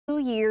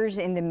years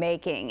in the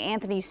making.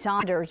 Anthony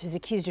Saunders is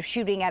accused of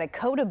shooting at a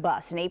COTA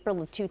bus in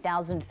April of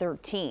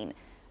 2013.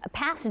 A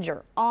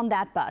passenger on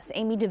that bus,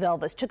 Amy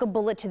DeVelvis, took a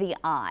bullet to the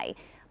eye,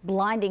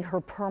 blinding her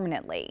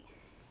permanently.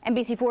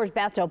 NBC4's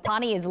Beth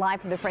Delpani is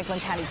live from the Franklin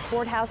County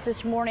Courthouse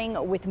this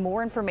morning with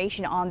more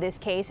information on this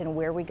case and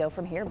where we go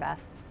from here, Beth.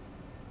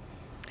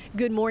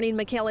 Good morning,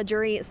 Michaela.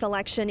 Jury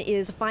selection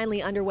is finally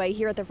underway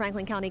here at the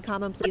Franklin County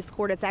Common Pleas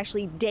Court. It's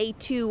actually day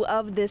 2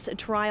 of this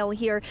trial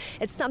here.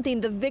 It's something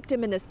the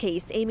victim in this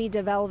case, Amy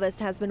DeVelvis,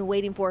 has been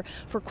waiting for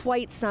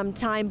quite some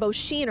time. Both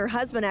she and her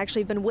husband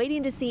actually have been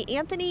waiting to see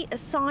Anthony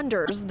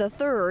Saunders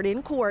III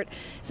in court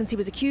since he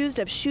was accused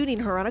of shooting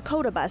her on a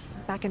COTA bus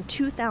back in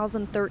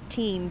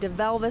 2013.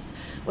 DeVelvis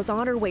was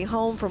on her way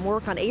home from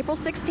work on April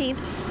 16th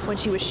when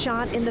she was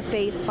shot in the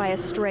face by a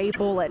stray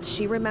bullet.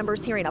 She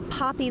remembers hearing a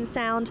popping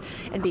sound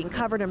and being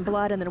covered in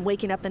blood and then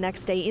waking up the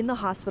next day in the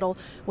hospital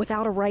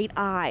without a right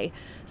eye.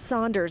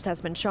 Saunders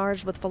has been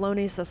charged with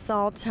felonious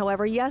assault.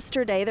 However,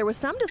 yesterday there was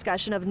some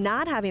discussion of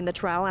not having the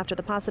trial after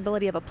the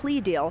possibility of a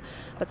plea deal,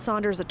 but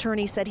Saunders'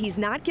 attorney said he's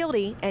not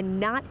guilty and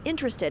not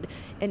interested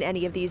in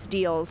any of these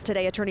deals.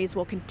 Today, attorneys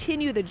will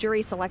continue the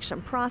jury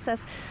selection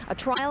process. A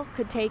trial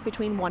could take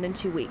between 1 and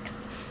 2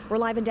 weeks. We're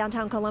live in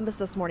downtown Columbus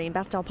this morning.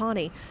 Beth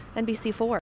Delpani, NBC4.